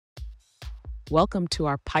Welcome to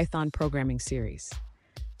our Python programming series.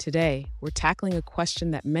 Today, we're tackling a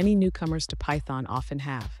question that many newcomers to Python often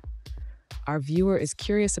have. Our viewer is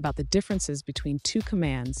curious about the differences between two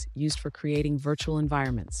commands used for creating virtual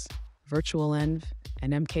environments, virtualenv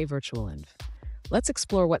and mkvirtualenv. Let's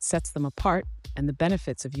explore what sets them apart and the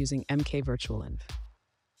benefits of using mkvirtualenv.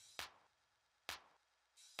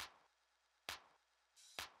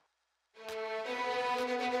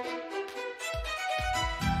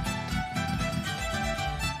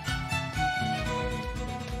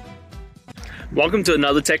 Welcome to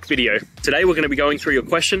another tech video. Today we're going to be going through your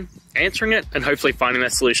question, answering it, and hopefully finding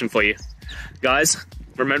that solution for you. Guys,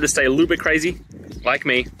 remember to stay a little bit crazy, like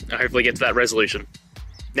me, and hopefully get to that resolution.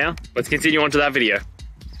 Now, let's continue on to that video.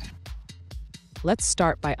 Let's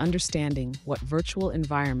start by understanding what virtual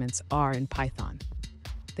environments are in Python.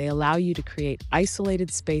 They allow you to create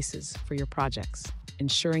isolated spaces for your projects,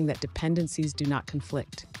 ensuring that dependencies do not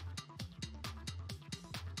conflict.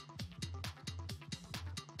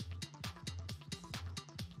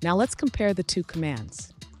 Now let's compare the two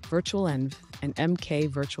commands, virtualenv and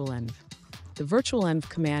mkvirtualenv. The virtualenv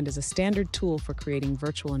command is a standard tool for creating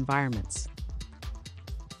virtual environments.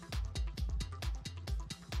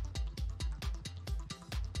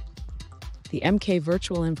 The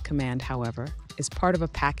mkvirtualenv command, however, is part of a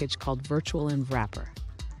package called virtualenv wrapper.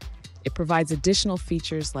 It provides additional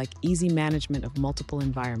features like easy management of multiple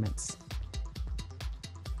environments.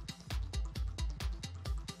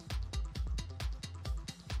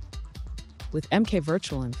 With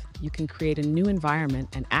mkvirtualenv, you can create a new environment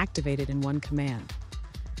and activate it in one command.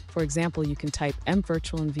 For example, you can type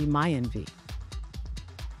mvirtualenv mynv.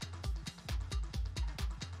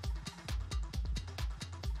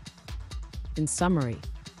 In summary,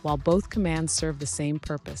 while both commands serve the same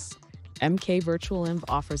purpose, mkvirtualenv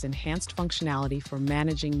offers enhanced functionality for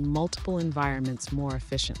managing multiple environments more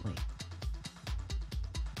efficiently.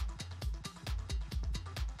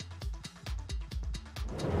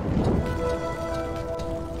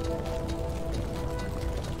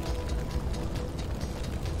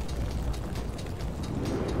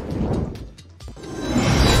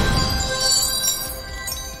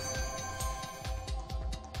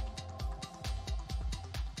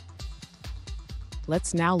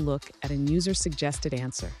 Let's now look at a user-suggested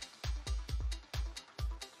answer.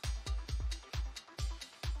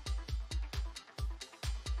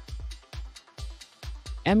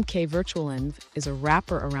 mkvirtualenv is a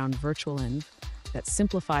wrapper around virtualenv that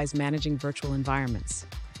simplifies managing virtual environments.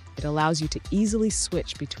 It allows you to easily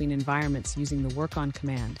switch between environments using the work on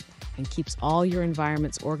command and keeps all your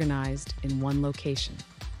environments organized in one location.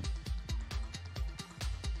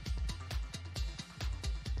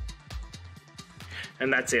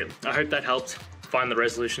 And that's it. I hope that helped find the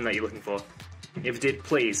resolution that you're looking for. If it did,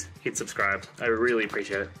 please hit subscribe. I really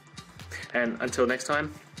appreciate it. And until next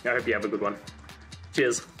time, I hope you have a good one.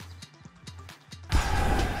 Cheers.